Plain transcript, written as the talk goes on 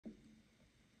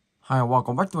Hi,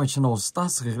 welcome back to my channel.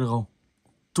 Start Hero.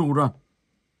 To run.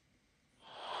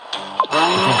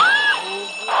 Okay.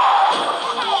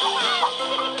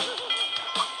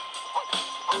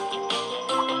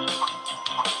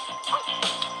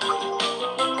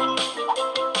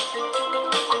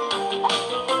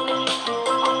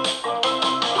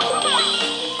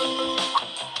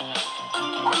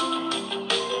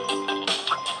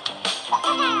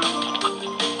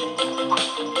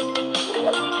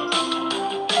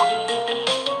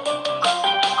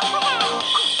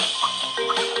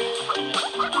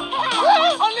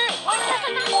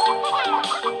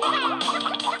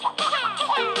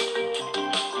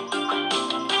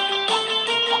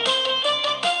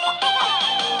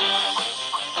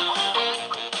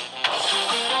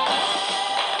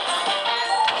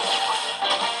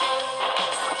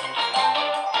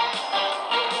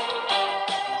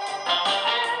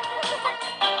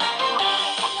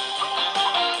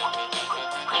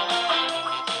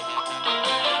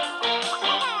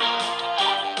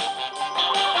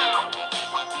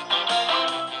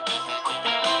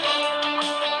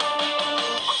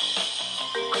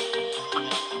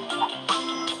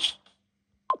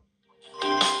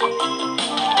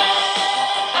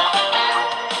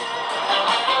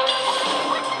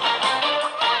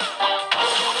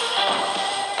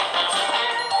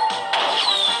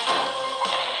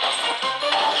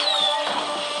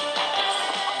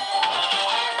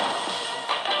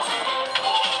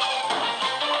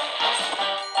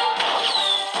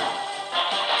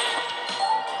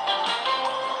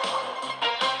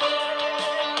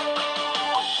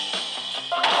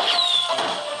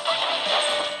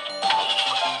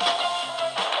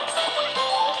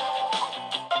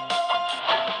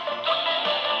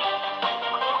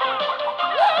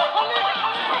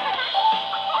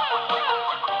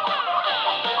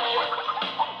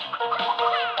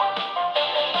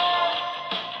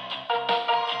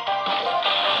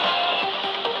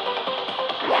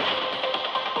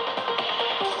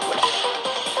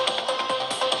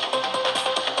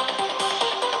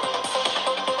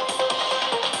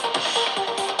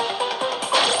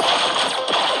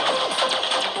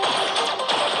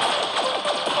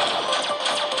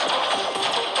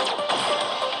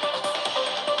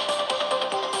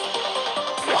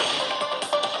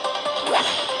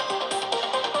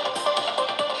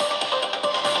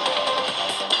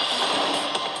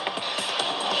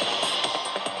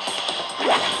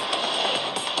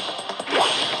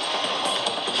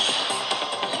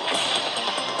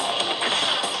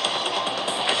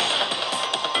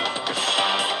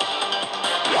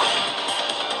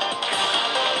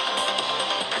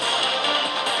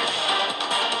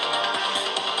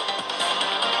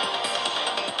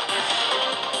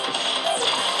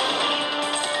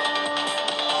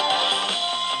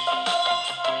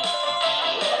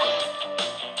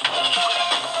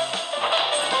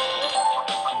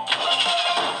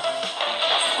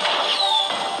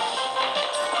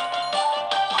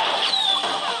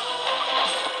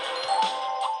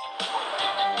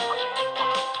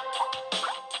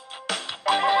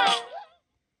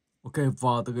 Ok,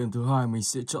 và tựa game thứ hai mình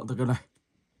sẽ chọn tựa game này.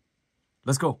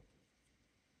 Let's go.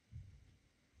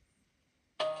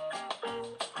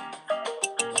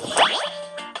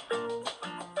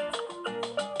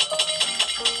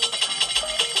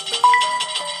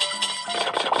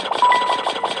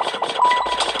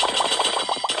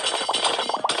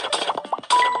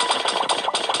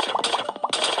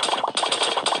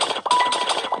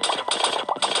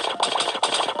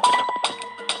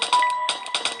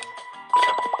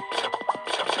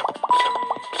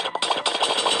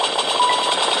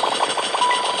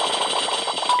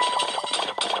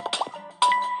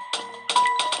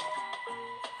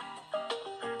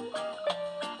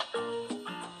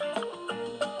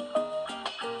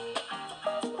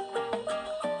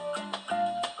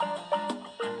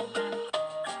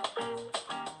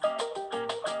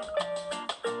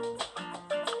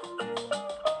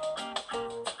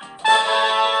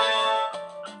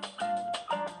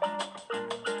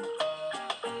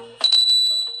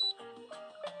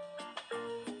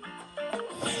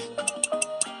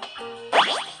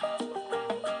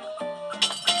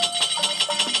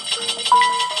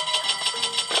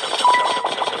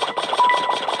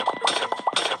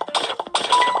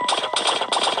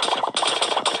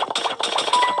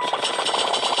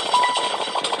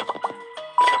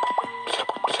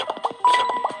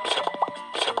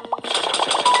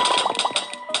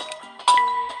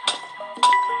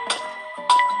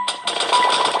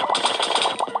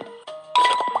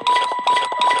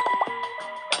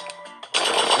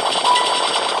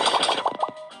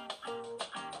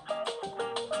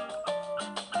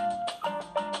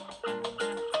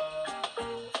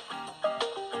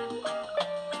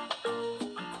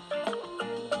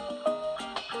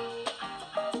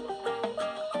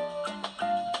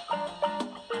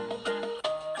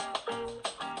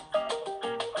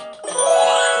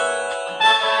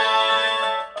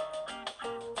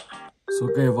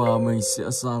 Ok, và mình sẽ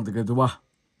sang từ cái thứ ba.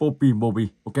 Bobby.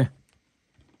 Ok.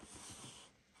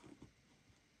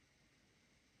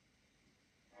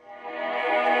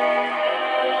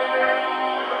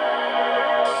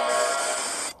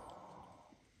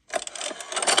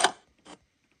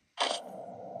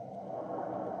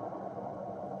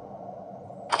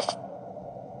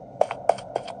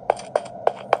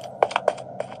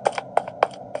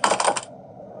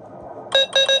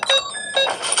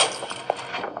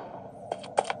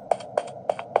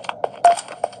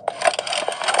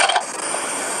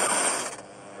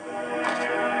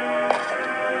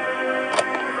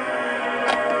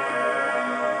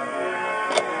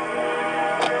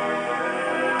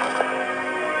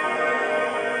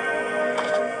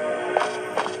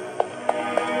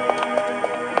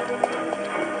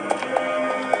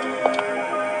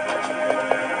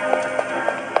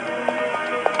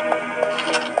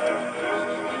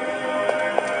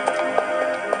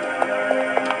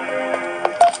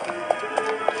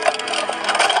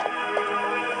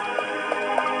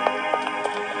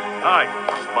 Hi,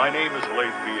 my name is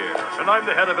Leif Pierre, and I'm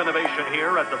the head of innovation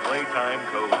here at the Playtime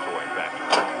Co. Toy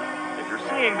Factory. If you're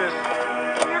seeing this,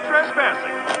 you're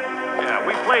trespassing. Yeah,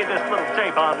 we play this little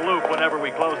tape on loop whenever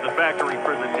we close the factory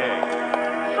for the day.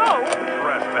 So,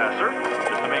 trespasser,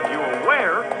 just to make you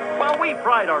aware, while we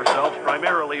pride ourselves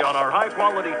primarily on our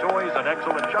high-quality toys and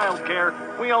excellent child care,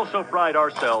 we also pride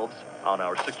ourselves on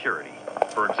our security.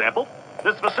 For example,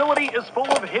 this facility is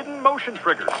full of hidden motion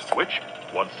triggers, which,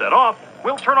 once set off,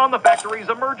 will turn on the factory's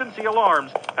emergency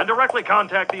alarms and directly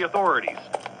contact the authorities.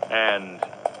 And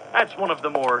that's one of the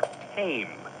more tame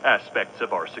aspects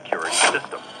of our security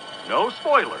system. No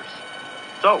spoilers.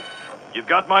 So, you've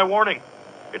got my warning.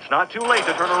 It's not too late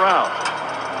to turn around.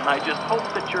 I just hope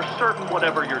that you're certain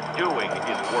whatever you're doing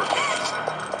is working.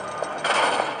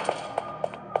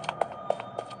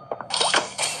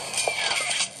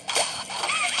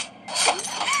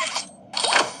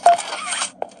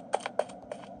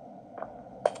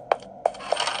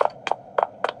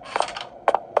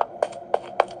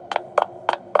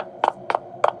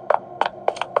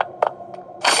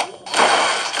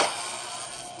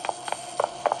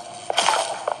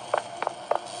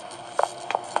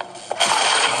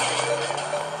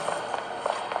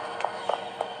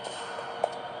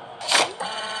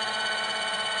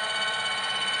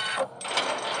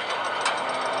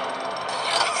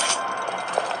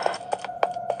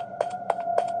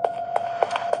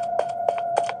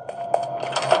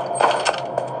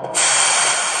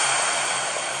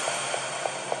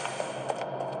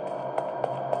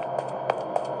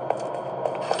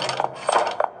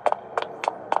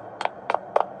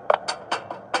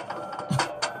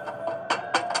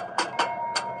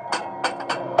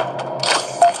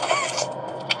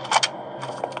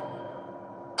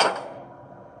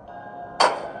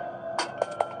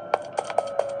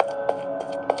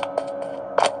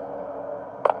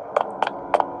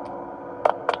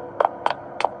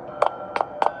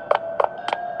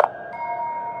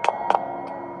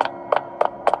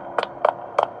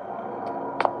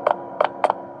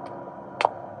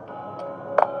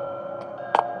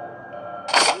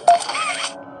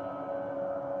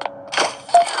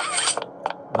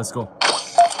 Let's go.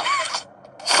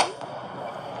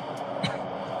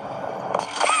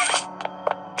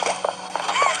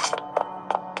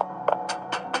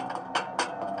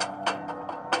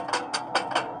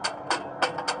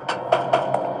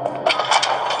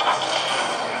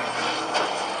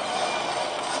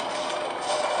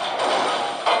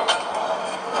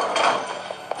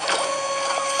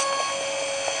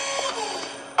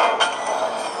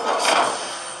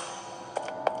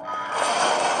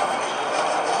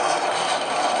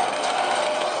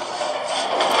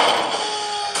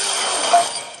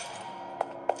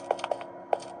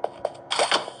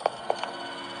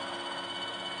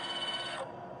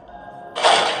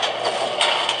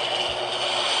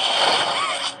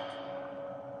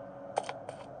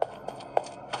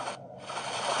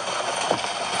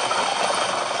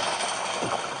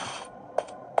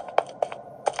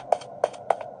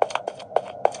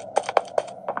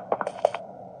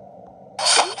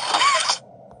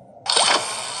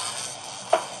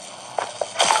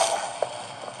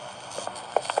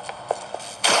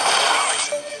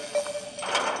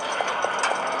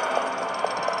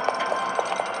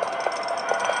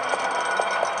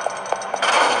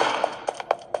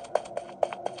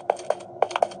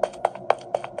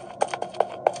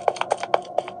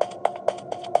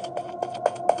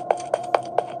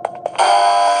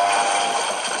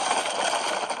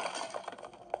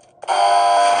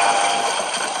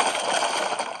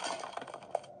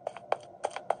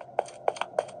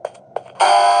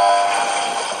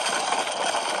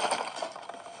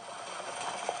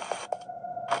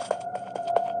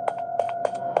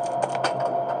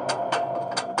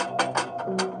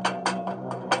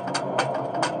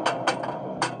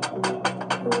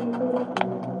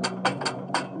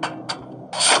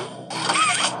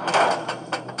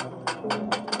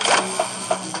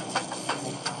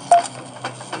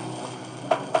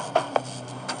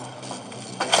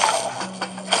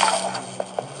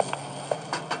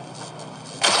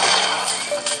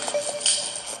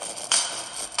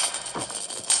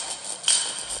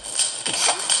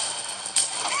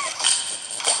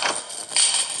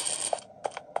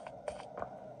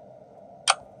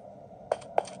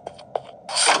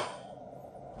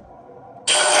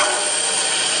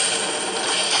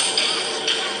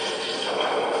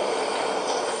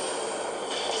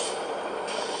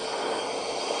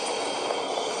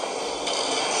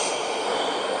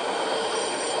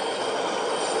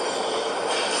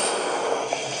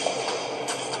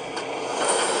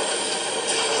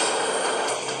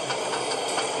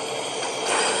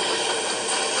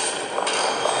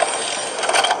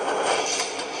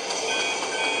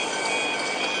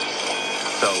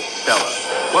 So, Stella,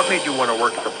 what made you want to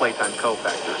work at the Playtime Co.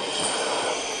 factory?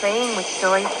 Playing with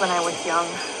toys when I was young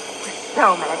was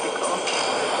so magical.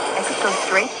 I could go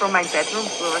straight from my bedroom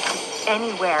floor to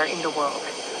anywhere in the world.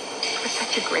 It was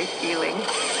such a great feeling.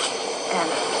 And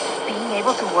being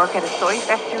able to work at a toy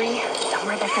factory,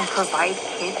 somewhere that can provide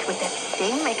kids with that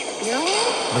same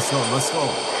experience, Let's go, let's go.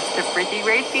 it's a pretty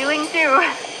great feeling too.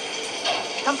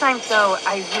 Sometimes though,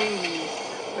 I really,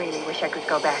 really wish I could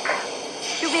go back.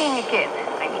 To being a kid,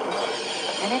 I mean.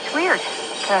 And it's weird,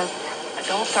 because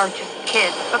adults are just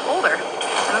kids, but older.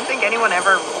 I don't think anyone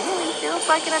ever really feels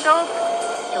like an adult.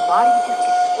 Your body just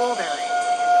gets older and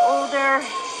older,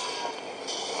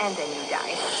 and then you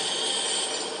die.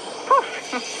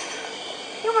 Poof!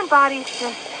 Human bodies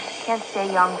just can't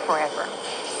stay young forever.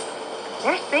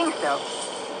 There's things, though.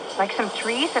 Like some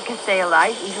trees that can stay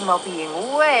alive even while being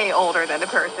way older than a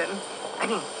person. I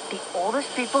mean, the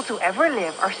oldest people to ever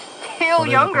live are still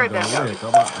younger than us.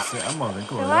 Các bạn sẽ mở cánh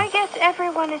cửa So ra. I guess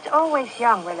everyone is always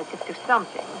young relative to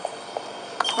something.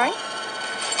 Right?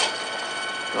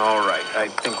 All right, I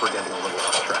think we're getting a little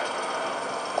off track.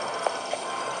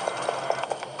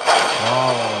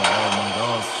 Wow, oh my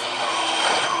gosh.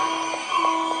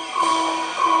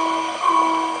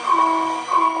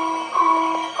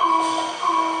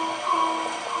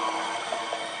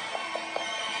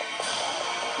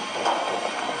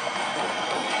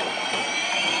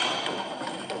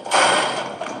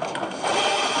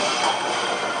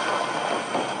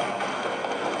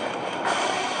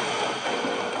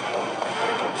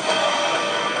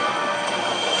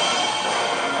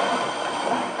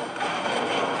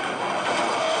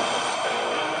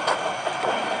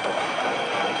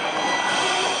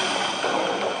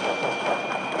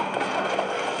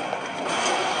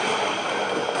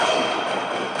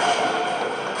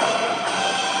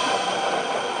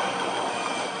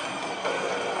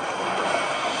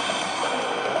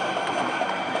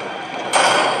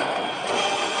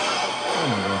 Oh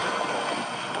my god.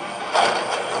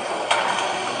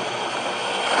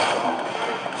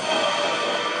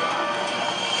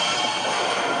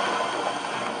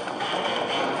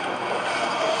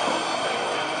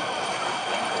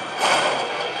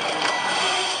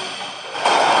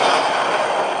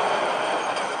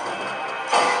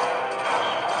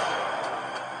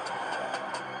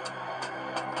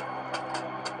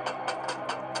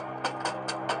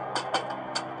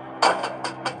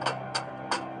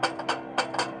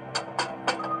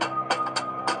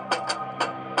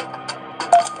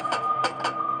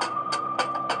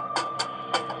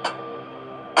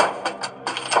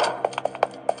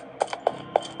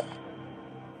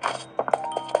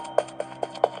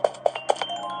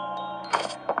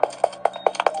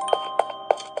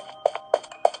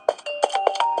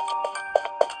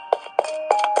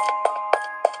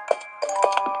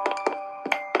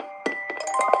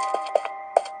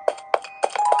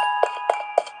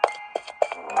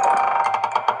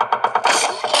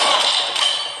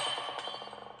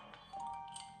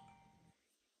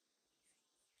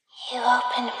 You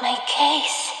opened my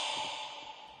case.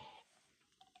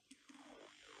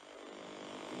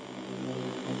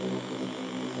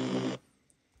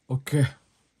 Ok.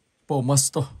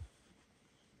 Bowmaster.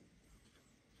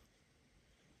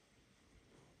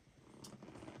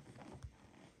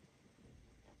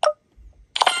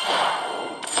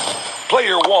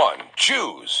 Player 1,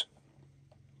 choose.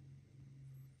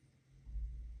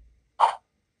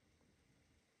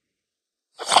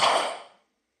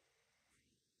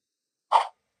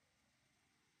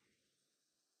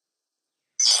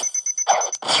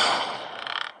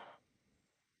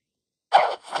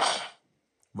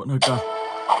 Vẫn hơi cao.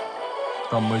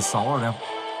 Tầm 16 rồi em.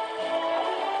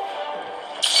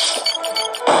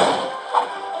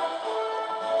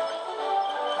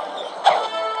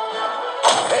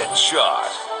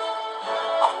 Headshot.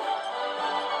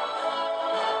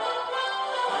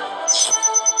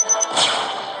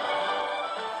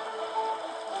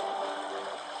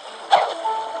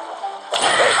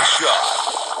 Headshot.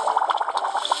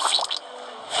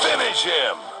 Finish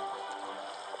him.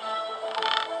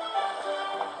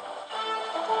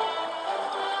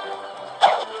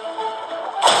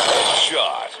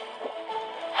 Headshot.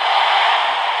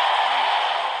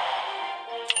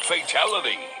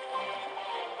 Fatality.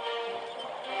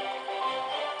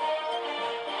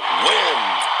 Win.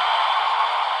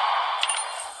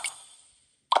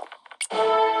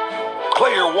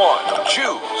 Player 1,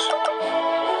 choose.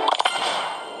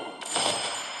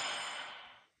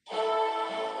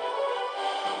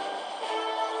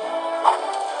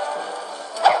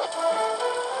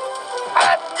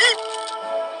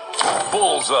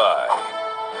 Bullseye.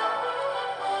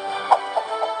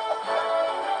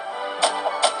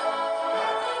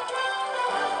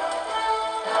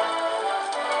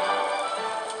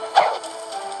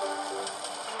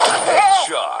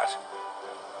 Headshot.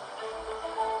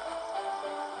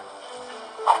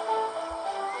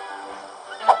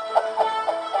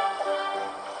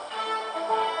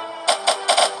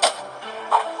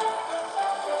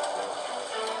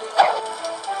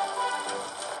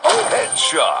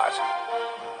 Headshot.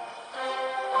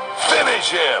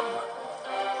 Finish him.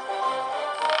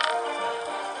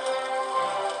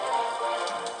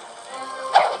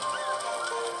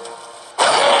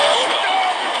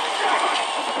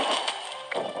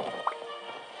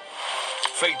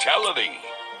 Fatality.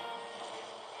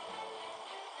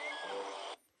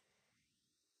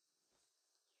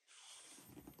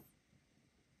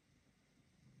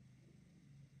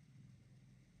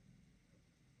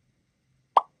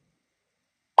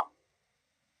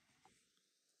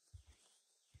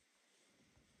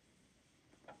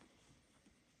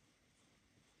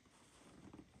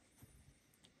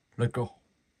 Let go.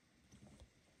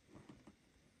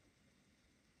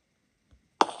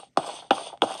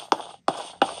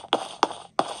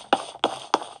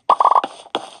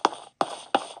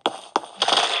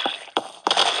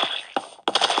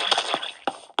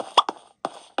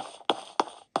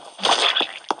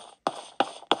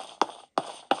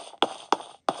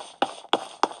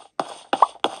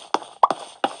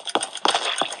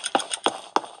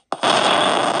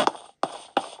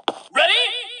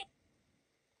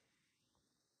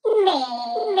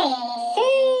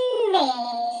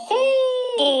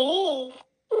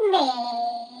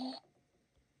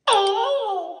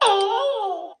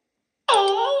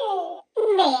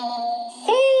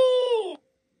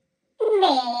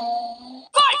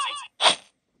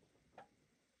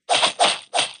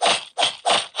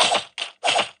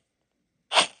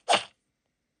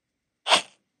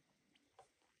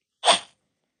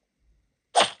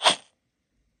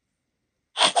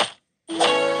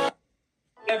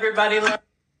 Everybody learn.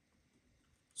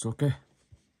 It's okay.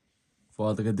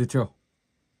 Father ka dityo.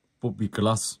 Pupi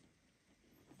kelas.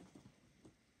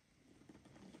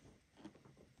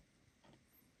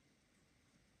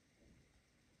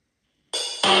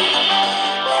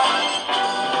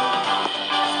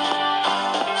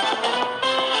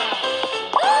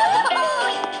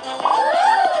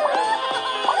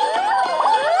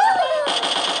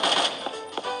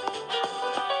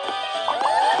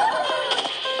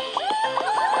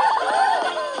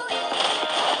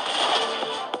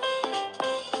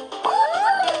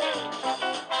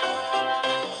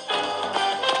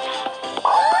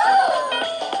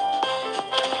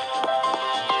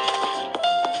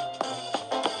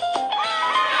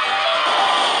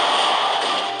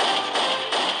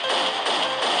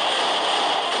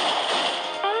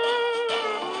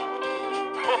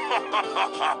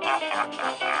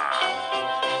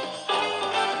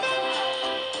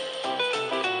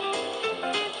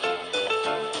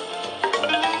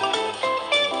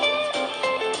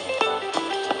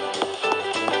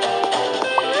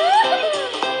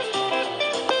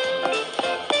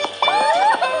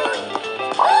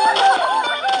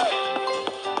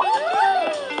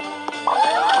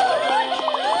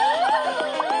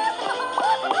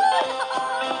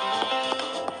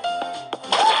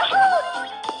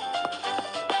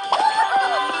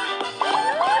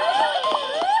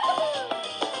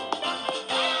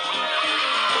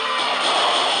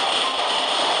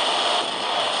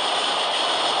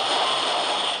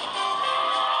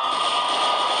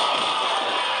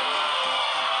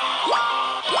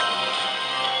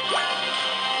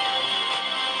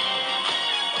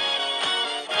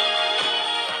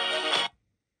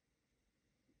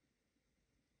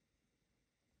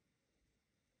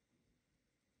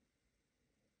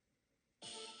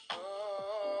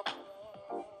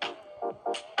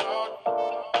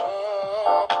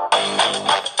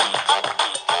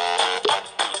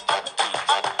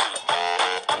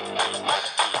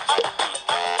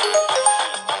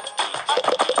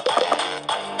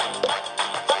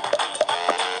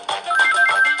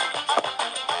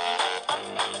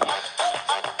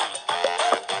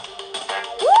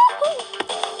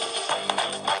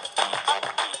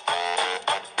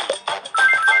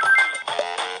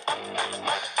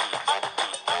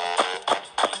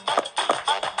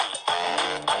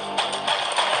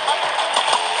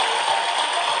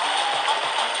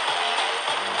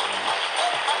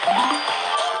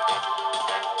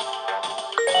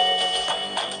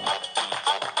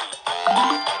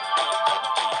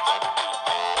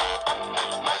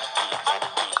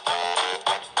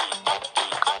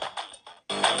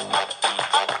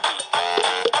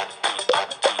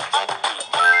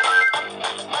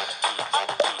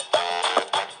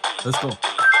 Let's go.